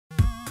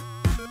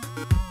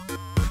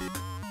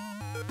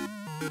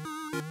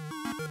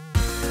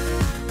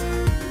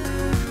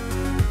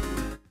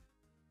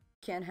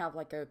can't have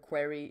like a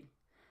query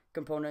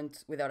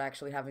component without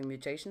actually having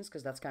mutations,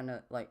 because that's kind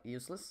of like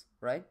useless,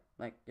 right?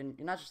 Like you're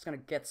not just gonna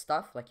get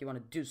stuff, like you want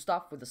to do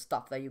stuff with the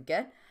stuff that you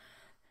get.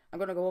 I'm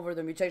gonna go over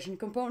the mutation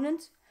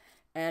component,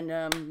 and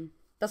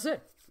that's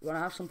it. We wanna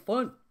have some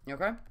fun,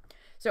 okay?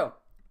 So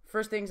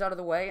first things out of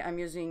the way, I'm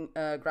using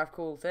a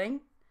graphical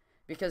thing,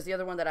 because the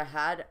other one that I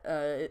had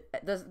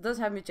it does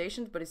have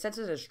mutations, but it sets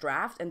it as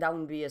draft, and that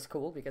wouldn't be as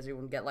cool because you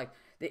wouldn't get like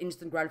the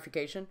instant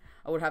gratification.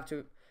 I would have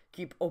to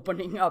keep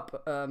opening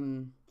up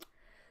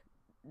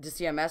the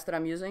CMS that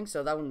I'm using,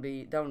 so that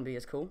wouldn't be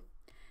as cool.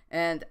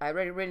 And I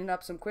already written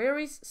up some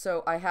queries,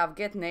 so I have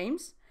get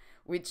names,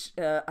 which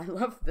I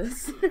love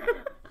this.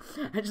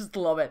 I just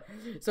love it.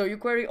 So you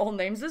query all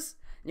names,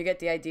 you get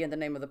the ID and the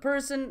name of the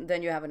person,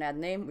 then you have an add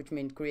name, which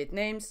means create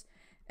names.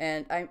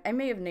 And I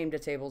may have named the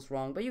tables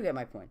wrong, but you get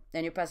my point.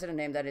 And you pass it a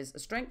name that is a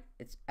string.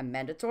 It's a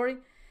mandatory.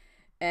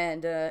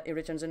 And it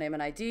returns a name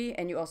and ID.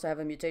 And you also have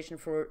a mutation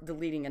for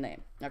deleting a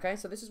name. Okay,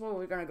 so this is what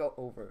we're going to go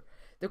over.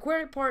 The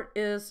query part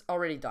is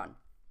already done.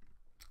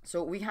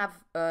 So we have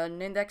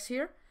an index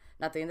here.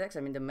 Not the index, I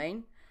mean the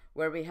main.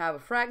 Where we have a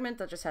fragment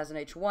that just has an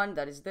h1.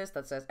 That is this,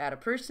 that says add a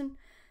person.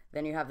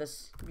 Then you have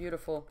this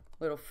beautiful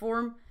little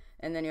form.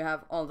 And then you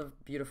have all the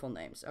beautiful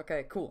names.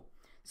 Okay, cool.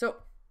 So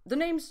the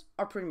names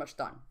are pretty much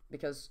done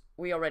because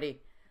we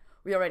already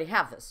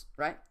have this,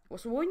 right?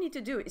 So what we need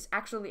to do is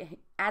actually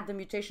add the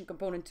mutation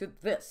component to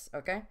this,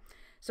 okay?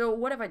 So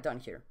what have I done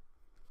here?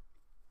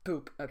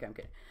 Poop. Okay, I'm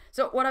kidding.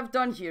 So what I've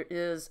done here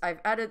is I've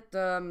added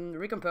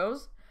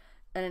recompose,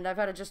 and I've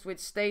added just with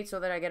state so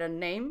that I get a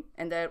name,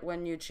 and that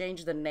when you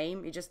change the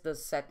name, it just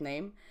does set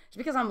name. It's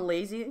because I'm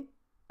lazy,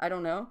 I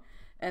don't know,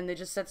 and it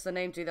just sets the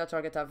name to the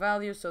target type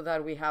value so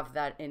that we have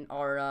that in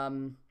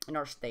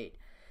our state.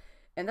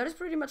 And that is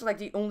pretty much like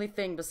the only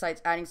thing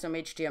besides adding some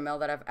HTML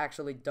that I've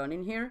actually done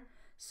in here.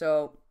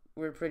 So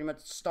we're pretty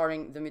much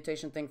starting the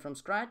mutation thing from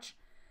scratch.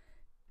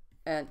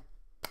 And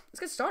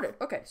let's get started.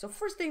 Okay, so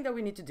first thing that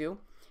we need to do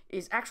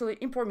is actually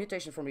import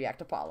mutation from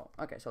React Apollo.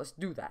 Okay, so let's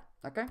do that,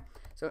 okay?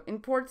 So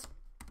import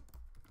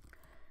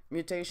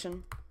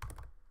mutation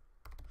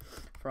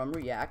from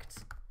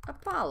React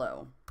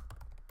Apollo.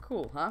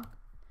 Cool, huh?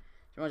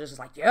 Everyone just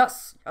like,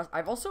 yes!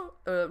 I've also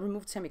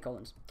removed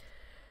semicolons.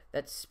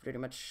 That's pretty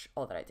much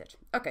all that I did.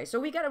 Okay, so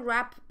we gotta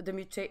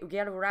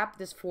wrap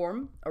this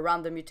form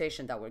around the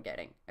mutation that we're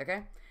getting,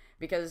 okay?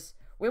 Because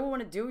what we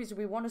want to do is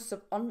we want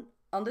to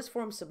on this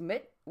form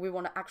submit, we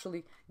want to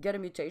actually get a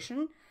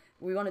mutation.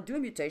 We want to do a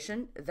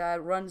mutation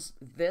that runs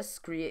this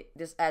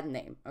add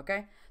name,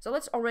 okay? So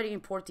let's already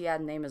import the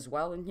add name as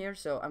well in here.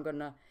 So I'm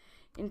gonna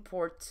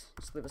import,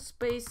 just leave a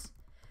space,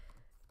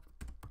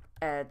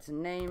 add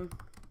name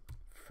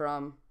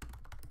from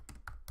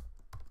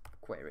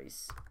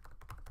queries.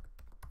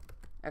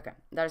 Okay,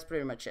 that is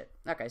pretty much it.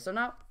 Okay, so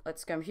now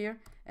let's come here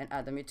and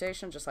add the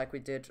mutation just like we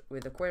did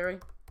with the query.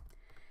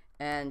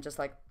 And just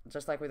like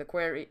with the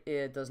query,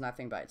 it does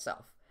nothing by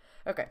itself.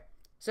 Okay,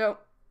 so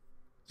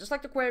just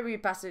like the query, we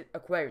pass it a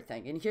query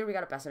thing. And here we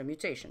gotta pass it a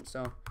mutation.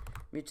 So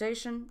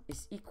mutation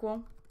is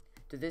equal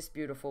to this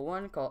beautiful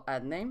one called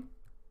add name.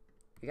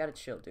 You gotta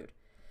chill, dude.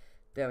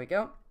 There we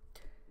go.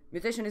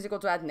 Mutation is equal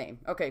to add name.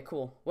 Okay,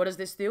 cool. What does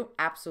this do?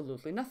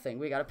 Absolutely nothing.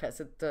 We gotta pass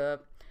it the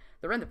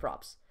render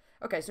props.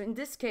 Okay, so in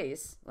this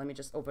case, let me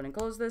just open and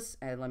close this,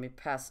 and let me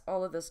pass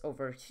all of this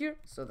over here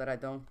so that I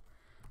don't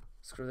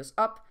screw this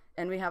up.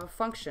 And we have a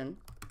function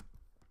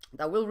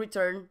that will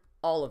return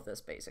all of this,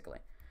 basically.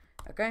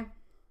 Okay?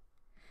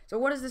 So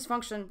what does this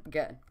function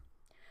get?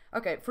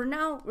 Okay, for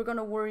now, we're going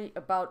to worry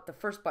about the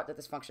first part that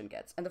this function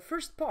gets. And the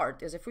first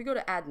part is if we go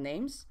to add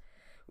names,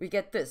 we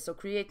get this, so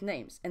create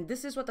names. And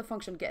this is what the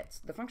function gets.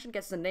 The function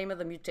gets the name of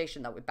the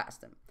mutation that we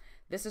passed them.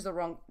 This is the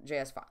wrong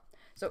JS file.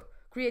 So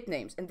create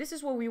names, and this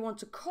is what we want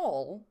to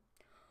call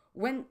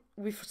when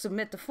we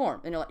submit the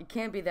form. And you're like, it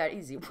can't be that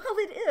easy. Well,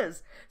 it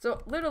is.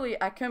 So literally,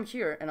 I come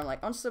here and I'm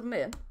like, on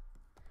submit.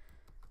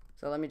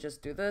 So let me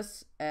just do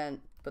this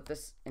and put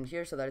this in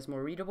here so that it's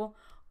more readable.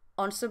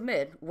 On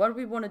submit, what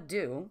we want to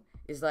do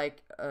is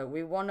like,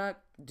 we want to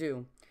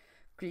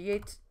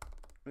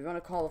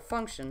call a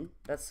function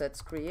that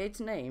sets create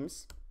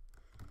names.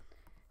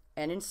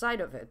 And inside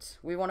of it,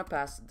 we want to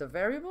pass the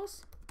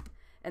variables,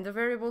 and the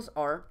variables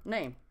are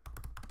name.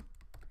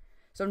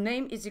 So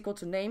name is equal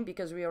to name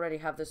because we already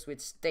have this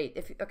with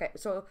state. Okay,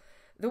 so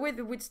the way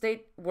the with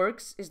state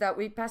works is that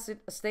we pass it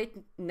a state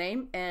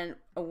name and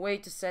a way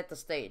to set the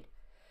state.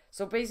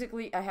 So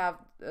basically I have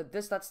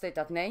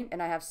this.state.name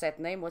and I have set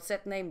name. What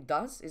set name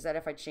does is that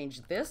if I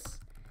change this,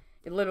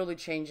 it literally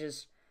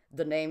changes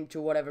the name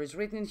to whatever is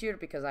written here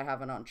because I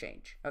have an on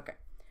change. Okay.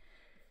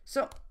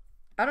 So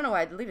I don't know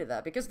why I deleted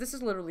that because this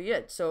is literally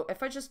it. So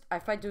if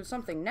I do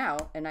something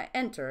now and I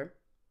enter,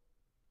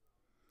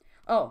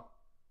 oh,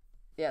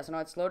 yeah, so now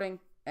it's loading,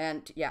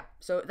 and yeah,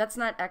 so that's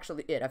not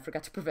actually it. I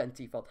forgot to prevent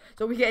default.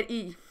 So we get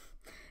E,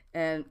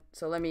 and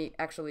so let me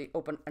actually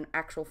open an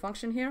actual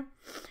function here.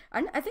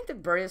 I think the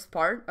various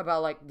part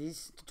about like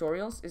these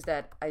tutorials is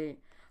that I'm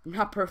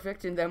not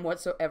perfect in them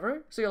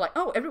whatsoever. So you're like,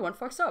 oh, everyone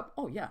fucks up.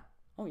 Oh yeah,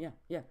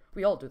 yeah,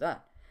 we all do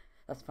that.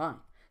 That's fine.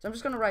 So I'm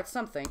just gonna write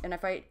something, and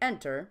if I hit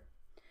enter,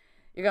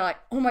 you're gonna like,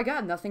 oh my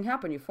god, nothing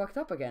happened, you fucked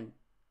up again.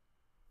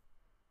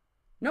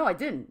 No, I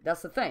didn't,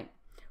 that's the thing.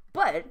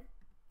 But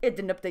it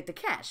didn't update the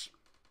cache.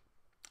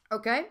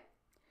 Okay?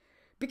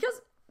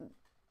 Because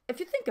if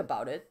you think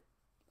about it,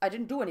 I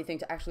didn't do anything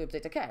to actually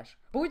update the cache.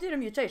 But we did a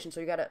mutation, so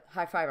you gotta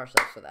high-five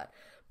ourselves for that.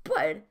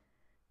 But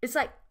it's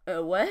like,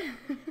 what?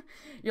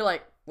 You're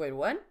like, wait,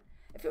 what?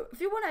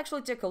 If you want to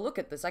actually take a look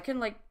at this, I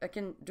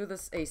can do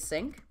this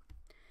async,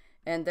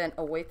 and then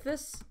await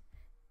this,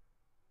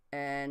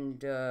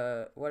 and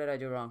what did I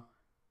do wrong?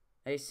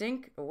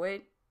 Async,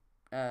 await,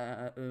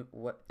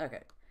 what?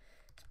 Okay,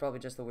 it's probably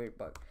just a weird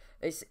bug.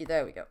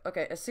 There we go.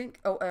 Okay, async,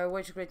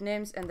 wait to create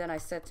names, and then I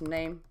set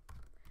name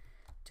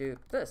to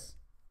this.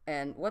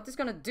 And what this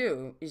gonna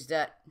do is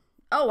that,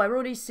 oh, I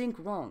wrote async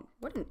wrong.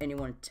 Why didn't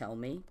anyone tell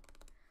me?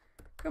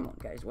 Come on,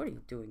 guys, what are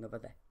you doing over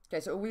there? Okay,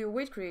 so we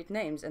await create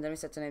names, and then we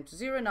set the name to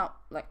 0. Now,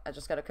 like, I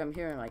just gotta come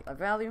here and like a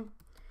value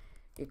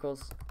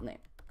equals name.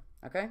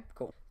 Okay,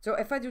 cool. So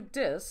if I do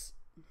this,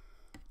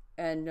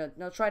 and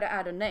now try to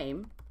add a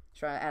name,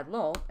 try to add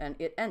lol, and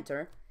hit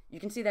enter, you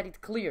can see that it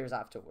clears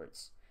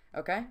afterwards.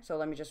 Okay, so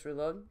let me just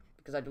reload,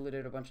 because I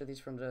deleted a bunch of these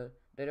from the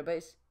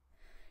database.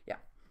 Yeah,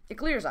 it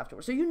clears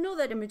afterwards. So you know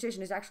that a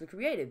mutation is actually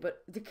created,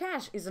 but the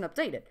cache isn't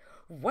updated.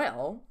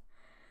 Well,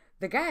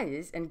 the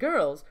guys and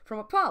girls from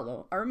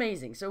Apollo are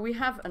amazing. So we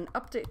have an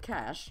update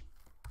cache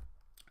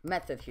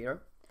method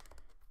here,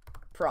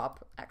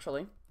 prop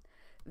actually,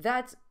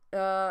 that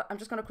I'm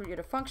just gonna create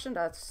a function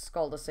that's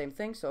called the same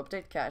thing. So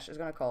update cache is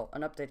gonna call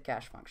an update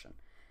cache function.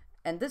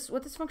 And this,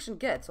 what this function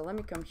gets, so let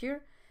me come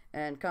here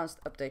and const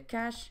update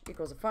cache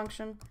equals a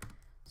function.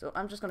 So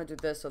I'm just gonna do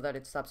this so that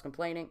it stops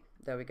complaining.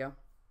 There we go.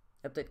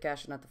 Update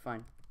cache is not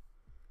defined.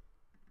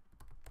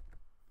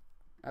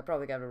 I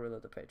probably gotta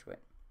reload the page, wait.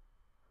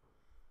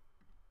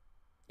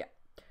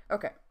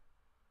 Okay,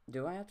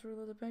 do I have to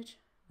reload the page?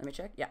 Let me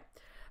check. Yeah.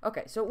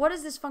 Okay, so what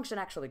does this function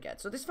actually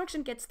get? So this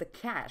function gets the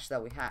cache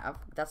that we have.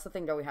 That's the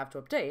thing that we have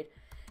to update.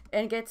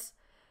 And gets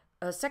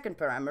a second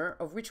parameter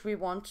of which we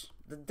want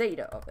the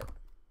data of it.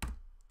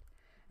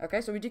 Okay,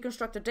 so we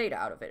deconstruct the data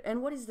out of it.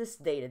 And what is this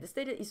data? This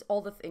data is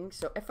all the things.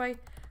 So if I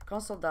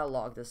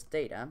console.log this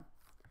data,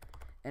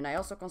 and I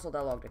also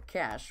console.log the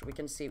cache, we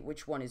can see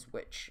which one is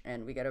which.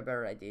 And we get a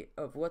better idea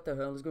of what the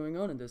hell is going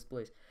on in this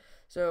place.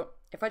 So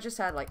if I just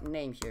had like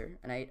name here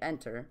and I hit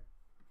enter,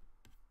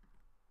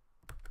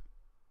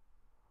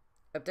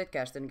 update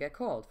cache didn't get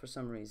called for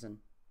some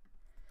reason.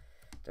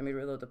 Let me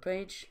reload the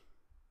page.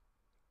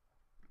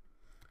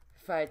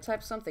 If I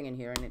type something in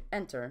here and hit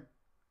enter,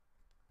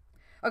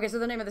 okay, so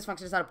the name of this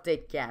function is not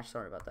update cache,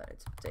 sorry about that,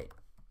 it's update.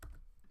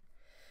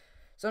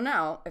 So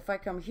now if I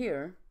come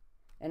here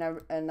and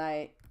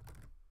I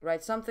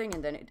write something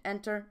and then hit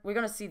enter, we're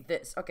gonna see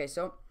this. Okay,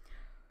 so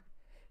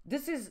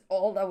this is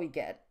all that we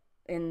get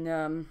in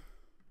the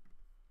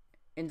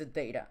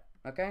data.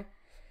 Okay,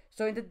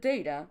 so in the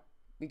data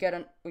we get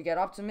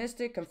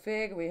optimistic,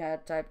 config, we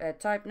had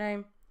type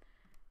name.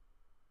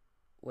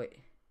 Wait,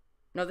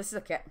 no, this is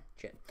a cat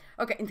shit.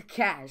 Okay, in the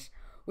cache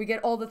we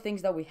get all the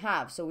things that we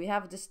have. So we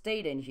have this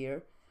data in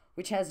here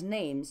which has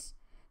names,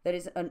 that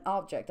is an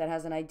object that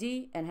has an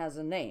ID and has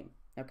a name.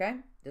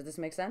 Okay, does this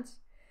make sense?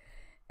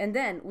 And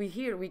then we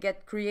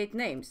get create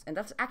names, and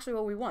that's actually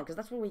what we want because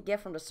that's what we get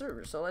from the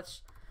server. So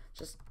let's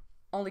just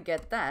only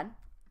get that.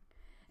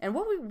 And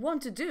what we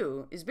want to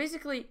do is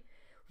basically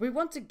we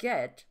want to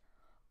get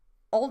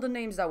all the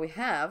names that we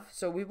have.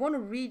 So we want to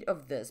read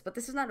of this, but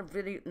this is not a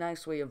really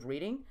nice way of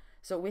reading.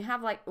 So we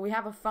have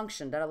a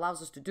function that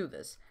allows us to do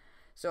this.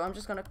 So I'm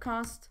just gonna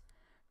const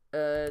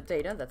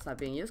data that's not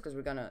being used because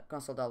we're gonna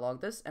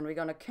console.log this, and we're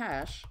gonna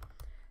cache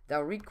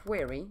the read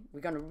query. We're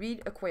gonna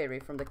read a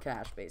query from the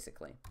cache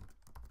basically.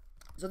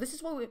 So this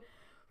is what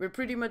we're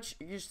pretty much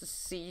used to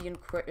see in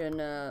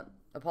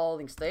Apollo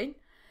link state.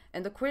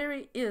 And the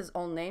query is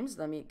all names.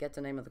 Let me get the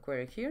name of the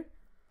query here.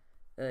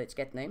 It's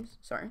get names,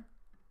 sorry.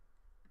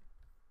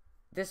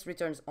 This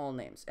returns all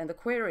names. And the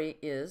query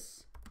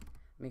is,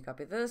 let me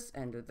copy this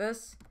and do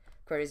this.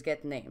 Query is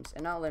get names.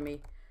 And now let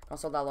me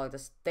console.log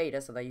this data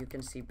so that you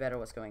can see better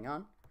what's going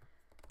on.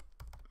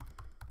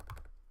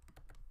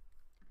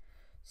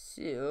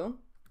 So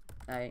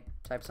I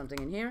type something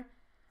in here.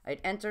 I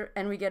hit enter,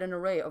 and we get an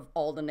array of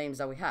all the names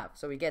that we have.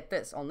 So we get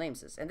this, all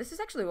names. And this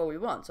is actually what we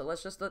want. So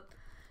let's just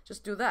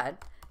do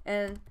that.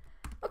 And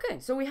okay,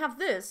 so we have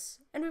this,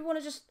 and we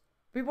want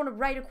to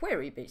write a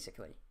query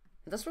basically.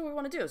 And that's what we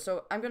want to do.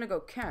 So I'm gonna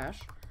go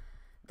cache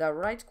the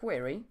write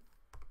query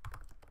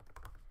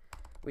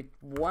with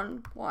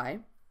one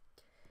y,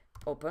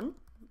 open,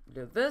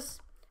 do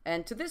this,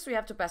 and to this we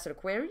have to pass it a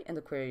query, and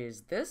the query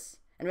is this,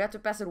 and we have to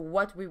pass it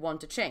what we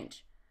want to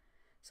change.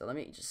 So let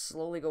me just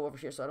slowly go over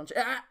here so I don't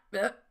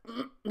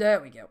there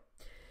we go.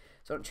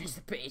 So I don't change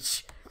the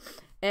page.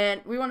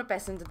 And we want to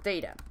pass in the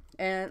data.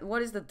 And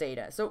what is the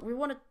data? So we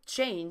want to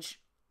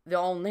change the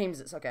all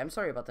names. Okay, I'm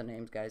sorry about the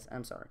names, guys.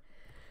 I'm sorry.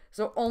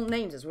 So all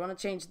names is we want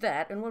to change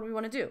that, and what do we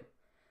want to do?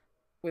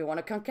 We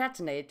want to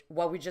concatenate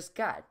what we just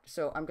got.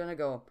 So I'm gonna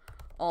go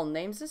all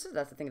names.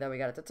 That's the thing that we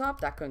got at the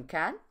top. That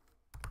concat.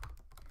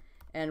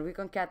 and we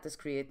concat this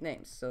create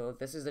names. So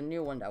this is the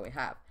new one that we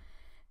have.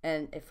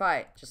 And if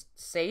I just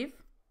save,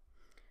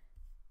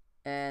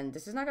 and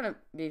this is not going to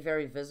be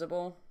very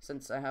visible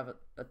since I have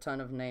a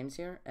ton of names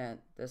here, and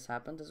this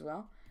happened as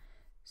well.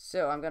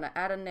 So I'm going to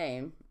add a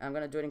name. I'm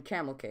going to do it in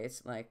camel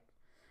case, like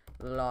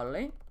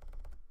lolly,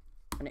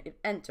 and hit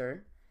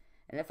enter.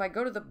 And if I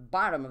go to the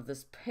bottom of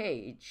this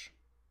page,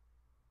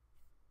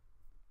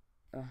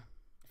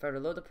 if I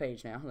reload the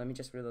page now, let me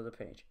just reload the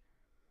page.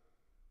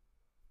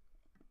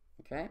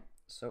 Okay,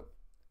 so,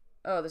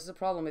 oh, this is a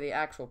problem with the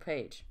actual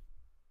page.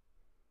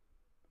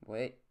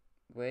 Wait,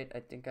 I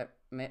think I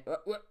made,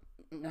 what?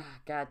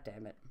 God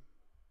damn it.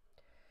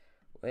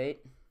 Wait,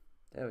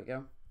 there we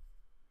go.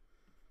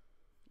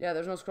 Yeah,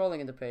 there's no scrolling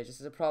in the page. This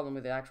is a problem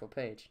with the actual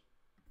page.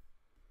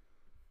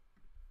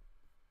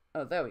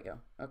 Oh, there we go.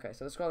 Okay,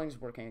 so the scrolling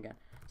is working again.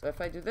 So if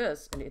I do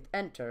this and hit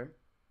enter,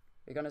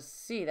 we're gonna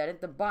see that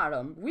at the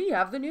bottom, we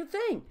have the new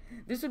thing.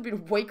 This would be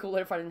way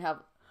cooler if I didn't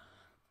have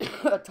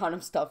a ton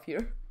of stuff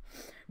here.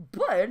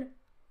 But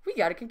we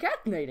got it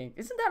concatenating.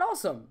 Isn't that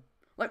awesome?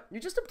 Like, you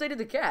just updated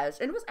the cache,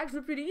 and it was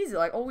actually pretty easy.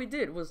 Like, all we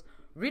did was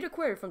read a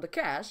query from the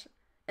cache,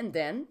 and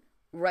then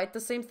write the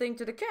same thing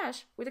to the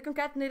cache with a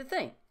concatenated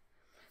thing.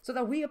 So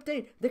that we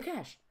update the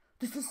cache.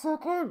 This is so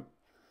cool.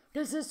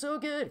 This is so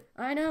good.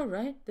 I know,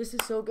 right? This is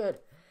so good.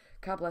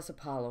 God bless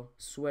Apollo.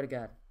 Swear to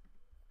God.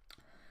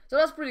 So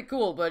that's pretty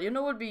cool, but you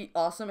know what would be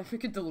awesome if we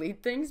could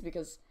delete things?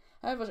 Because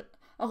I have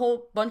a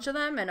whole bunch of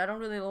them, and I don't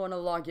really want to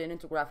log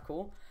into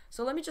GraphCool.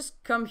 So let me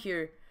just come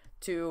here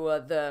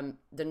to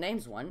the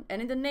names one,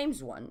 and in the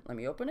names one, let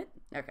me open it.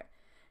 Okay.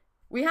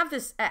 We have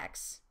this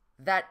X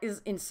that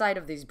is inside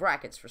of these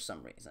brackets for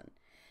some reason.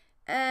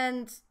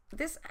 And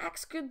this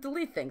X could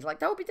delete things. Like,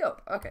 that would be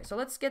dope. Okay, so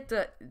let's get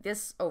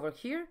this over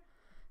here,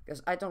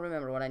 because I don't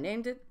remember what I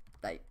named it.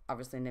 I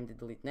obviously named it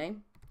delete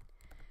name.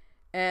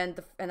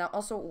 And I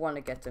also want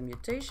to get the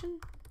mutation.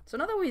 So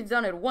now that we've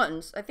done it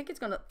once, I think it's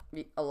going to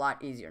be a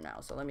lot easier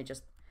now. So let me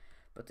just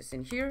put this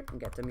in here and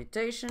get the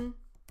mutation.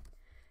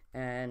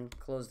 And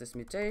close this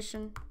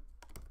mutation.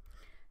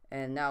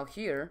 And now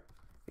here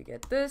we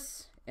get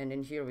this. And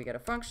in here we get a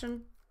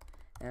function.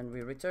 And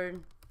we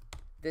return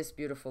this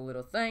beautiful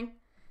little thing.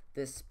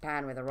 This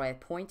pan with a right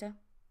pointer.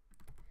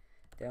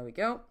 There we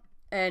go.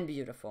 And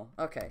beautiful.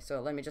 Okay,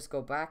 so let me just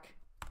go back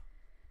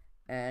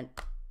and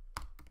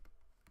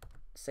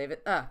save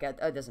it. Ah, God,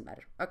 it doesn't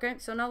matter. Okay,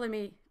 so now let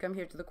me come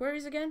here to the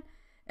queries again.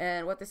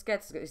 And what this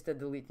gets is the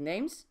delete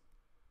names.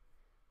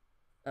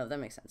 Oh, that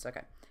makes sense.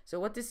 Okay, so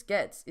what this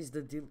gets is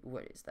the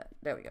where is that?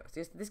 There we go.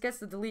 This gets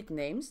the delete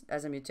names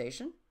as a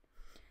mutation.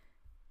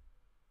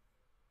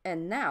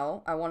 And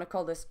now I want to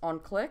call this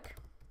onClick.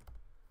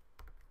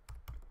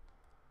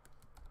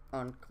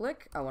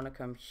 OnClick. I want to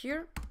come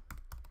here,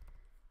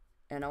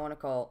 and I want to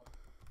call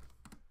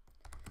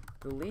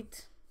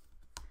delete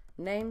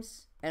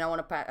names, and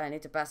I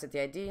need to pass it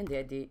the ID, and the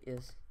ID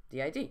is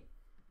the ID.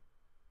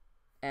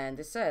 And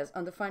it says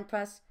undefined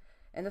pass,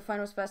 and define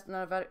was passed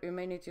another value. You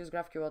may need to use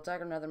GraphQL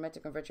tag or another method to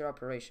convert your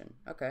operation.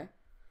 Okay,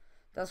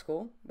 that's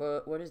cool.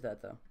 But what is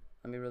that though?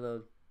 Let me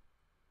reload.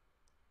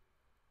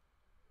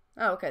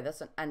 Oh, okay,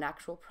 that's an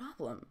actual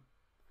problem.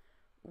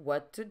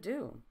 What to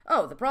do?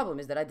 Oh, the problem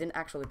is that I didn't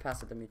actually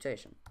pass it the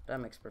mutation. That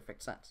makes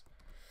perfect sense.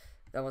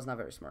 That was not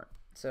very smart.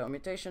 So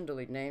mutation,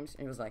 delete names,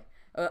 and it was like,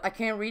 I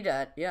can't read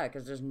that. Yeah,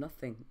 because there's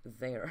nothing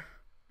there.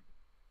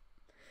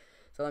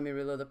 So let me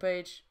reload the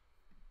page.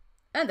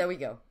 And there we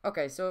go.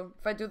 Okay, so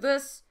if I do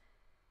this,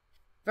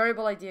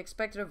 variable ID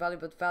expected value,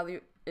 but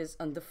value is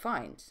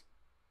undefined.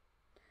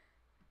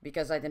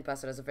 Because I didn't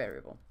pass it as a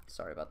variable.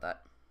 Sorry about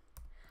that.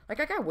 Like,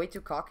 I got way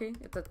too cocky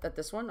at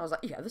this one. I was like,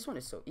 yeah, this one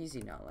is so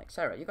easy now. Like,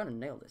 Sarah, you're gonna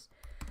nail this.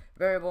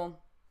 Variable,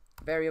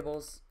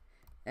 variables,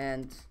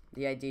 and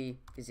the ID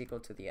is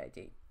equal to the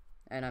ID.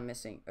 And I'm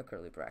missing a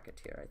curly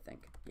bracket here, I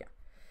think. Yeah.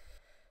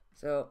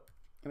 So,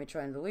 let me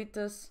try and delete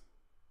this.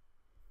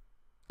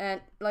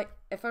 And, like,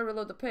 if I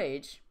reload the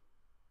page,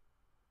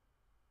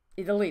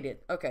 it deleted.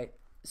 Okay,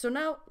 so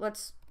now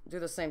let's do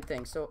the same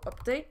thing. So,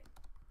 update.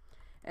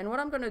 And what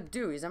I'm gonna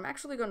do is I'm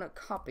actually gonna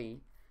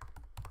copy,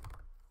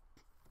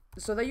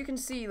 so that you can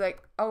see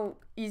like how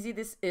easy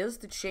this is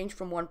to change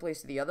from one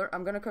place to the other.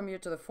 I'm gonna come here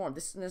to the form.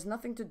 This has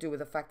nothing to do with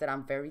the fact that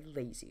I'm very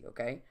lazy,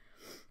 okay?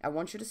 I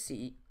want you to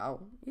see how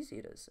easy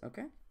it is,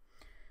 okay?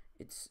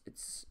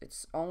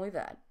 It's only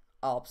that.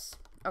 Ops.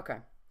 Okay.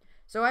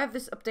 So I have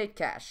this update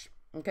cache,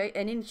 okay?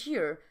 And in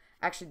here,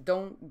 I actually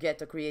don't get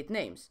to create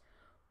names.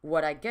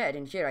 What I get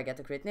in here, I get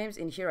to create names.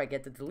 In here, I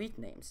get to delete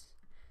names.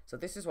 So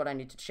this is what I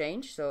need to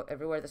change. So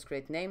everywhere that's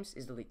create names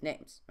is delete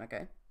names,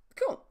 okay?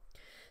 Cool.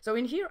 So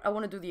in here, I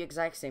want to do the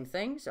exact same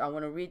thing. So I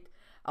want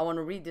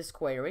to read this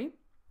query,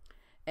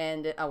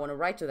 and I want to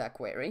write to that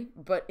query.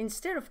 But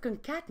instead of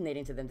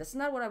concatenating to them, that's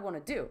not what I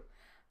want to do.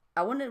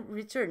 I want to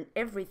return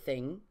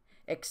everything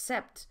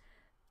except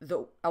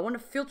I want to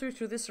filter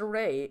through this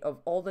array of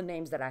all the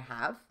names that I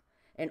have,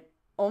 and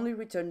only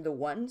return the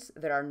ones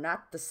that are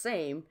not the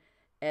same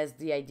as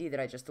the ID that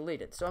I just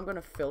deleted. So I'm going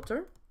to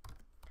filter,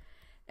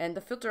 and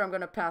the filter I'm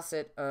going to pass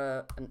it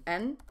an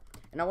n,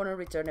 and I want to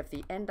return if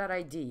the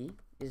n.id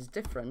is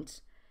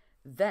different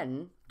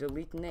than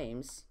delete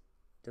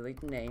names.id.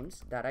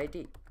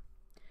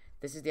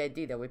 This is the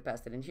ID that we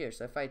passed it in here.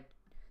 So if I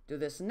do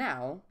this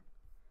now,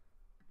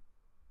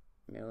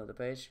 middle of the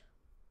page,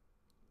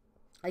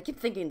 I keep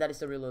thinking that it's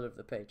the reload of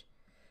the page.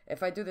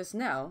 If I do this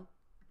now,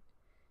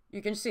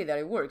 you can see that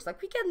it works.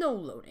 Like, we get no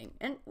loading.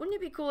 And wouldn't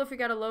it be cool if we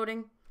got a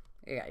loading?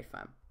 Yeah,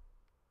 fam.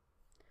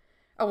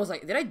 I was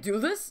like, did I do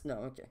this?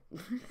 No, okay.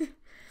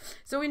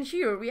 So in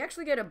here, we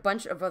actually get a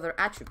bunch of other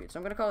attributes.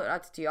 I'm going to call it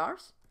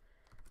attrs.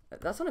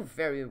 That sounded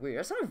very weird.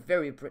 That sounded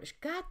very British.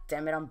 God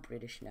damn it, I'm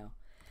British now.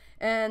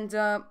 And,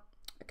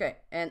 okay,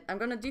 and I'm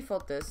going to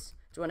default this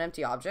to an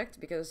empty object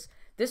because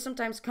this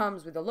sometimes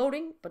comes with a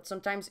loading, but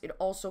sometimes it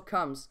also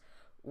comes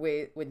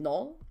with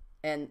null.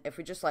 And if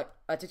we just like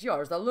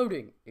attrs, the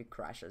loading, it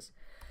crashes.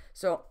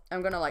 So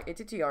I'm going to like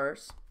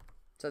attrs.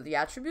 So the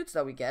attributes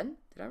that we get,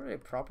 did I write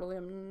it properly?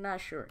 I'm not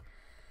sure.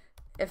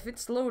 If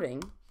it's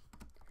loading,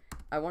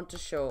 I want to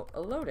show a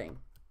loading.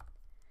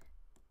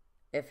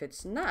 If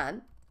it's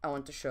not, I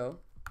want to show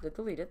the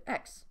deleted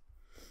X.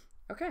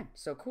 Okay,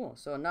 so cool.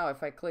 So now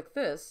if I click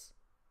this,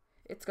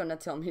 it's gonna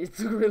tell me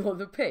to reload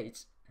the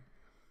page.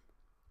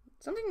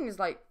 Something is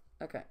like,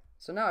 okay.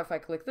 So now if I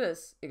click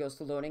this, it goes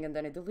to loading and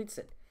then it deletes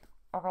it.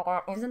 Oh my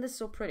god, isn't this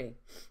so pretty?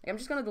 I'm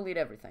just gonna delete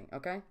everything,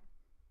 okay?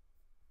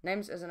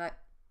 Names isn't I?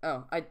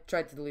 Oh, I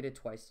tried to delete it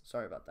twice.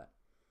 Sorry about that.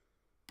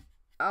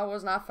 I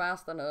was not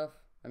fast enough.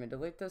 Let me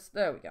delete this.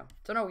 There we go.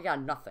 So now we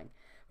got nothing.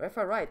 But if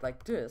I write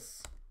like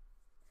this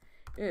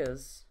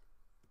is,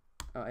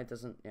 oh, it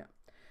doesn't, yeah.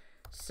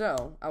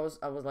 So I was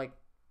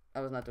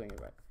not doing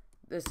it right.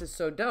 This is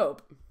so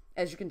dope.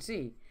 As you can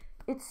see,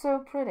 it's so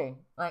pretty.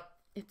 Like,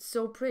 it's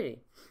so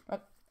pretty.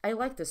 Like, I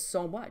like this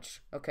so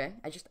much. Okay,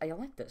 I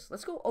like this.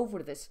 Let's go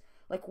over this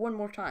like one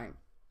more time.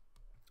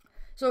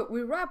 So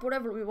we wrap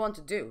whatever we want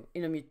to do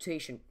in a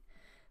mutation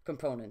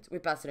component. We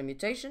pass it a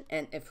mutation,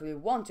 and if we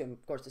want to,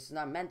 of course, this is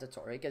not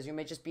mandatory because you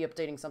may just be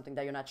updating something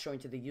that you're not showing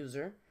to the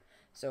user.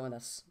 So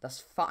that's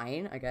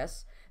fine, I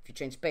guess. If you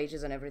change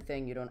pages and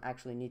everything, you don't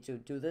actually need to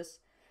do this.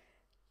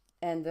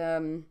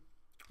 And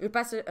we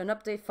pass it an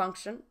update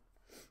function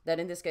that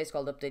in this case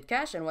called update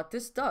cache. And what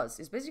this does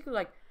is basically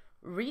like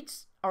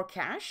reads our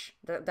cache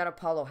that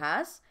Apollo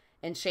has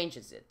and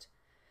changes it.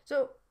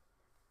 So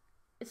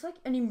it's like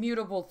an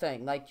immutable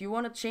thing. Like you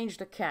want to change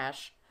the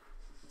cache,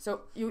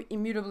 so you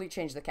immutably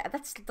change the cache.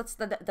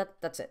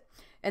 That's it.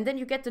 And then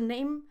you get the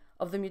name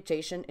of the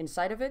mutation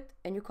inside of it,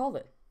 and you call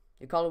it.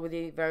 You call it with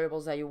the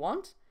variables that you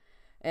want,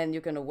 and you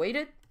can await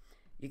it.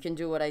 You can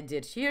do what I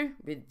did here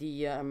with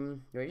the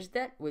where is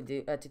that? With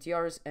the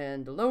TTRs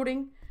and the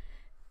loading.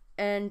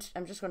 And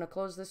I'm just gonna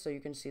close this so you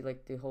can see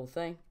like the whole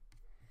thing.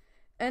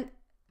 And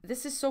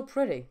this is so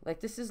pretty.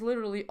 Like this is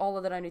literally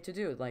all that I need to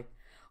do. Like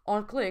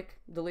on click,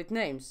 delete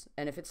names,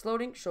 and if it's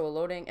loading, show a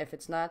loading. If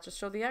it's not, just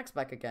show the X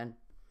back again.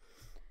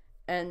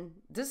 And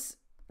this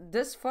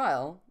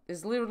file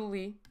is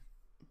literally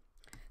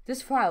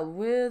this file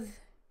with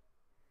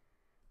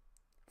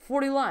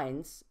 40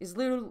 lines is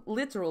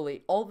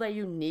literally all that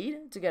you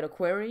need to get a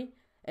query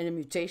and a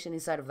mutation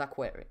inside of that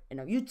query. And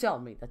now you tell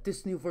me that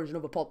this new version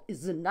of Apollo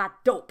is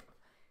not dope.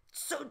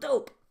 It's so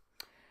dope.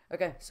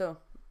 Okay, so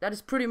that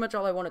is pretty much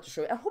all I wanted to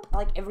show you. I hope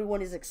like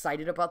everyone is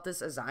excited about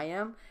this as I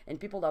am, and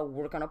people that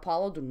work on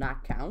Apollo do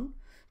not count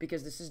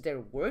because this is their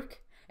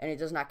work, and it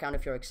does not count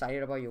if you're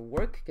excited about your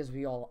work, because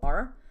we all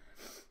are.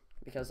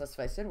 Because let's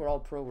face it, we're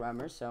all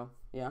programmers, so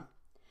yeah.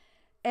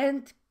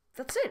 And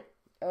that's it.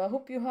 I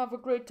hope you have a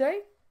great day,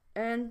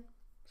 and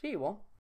see you all.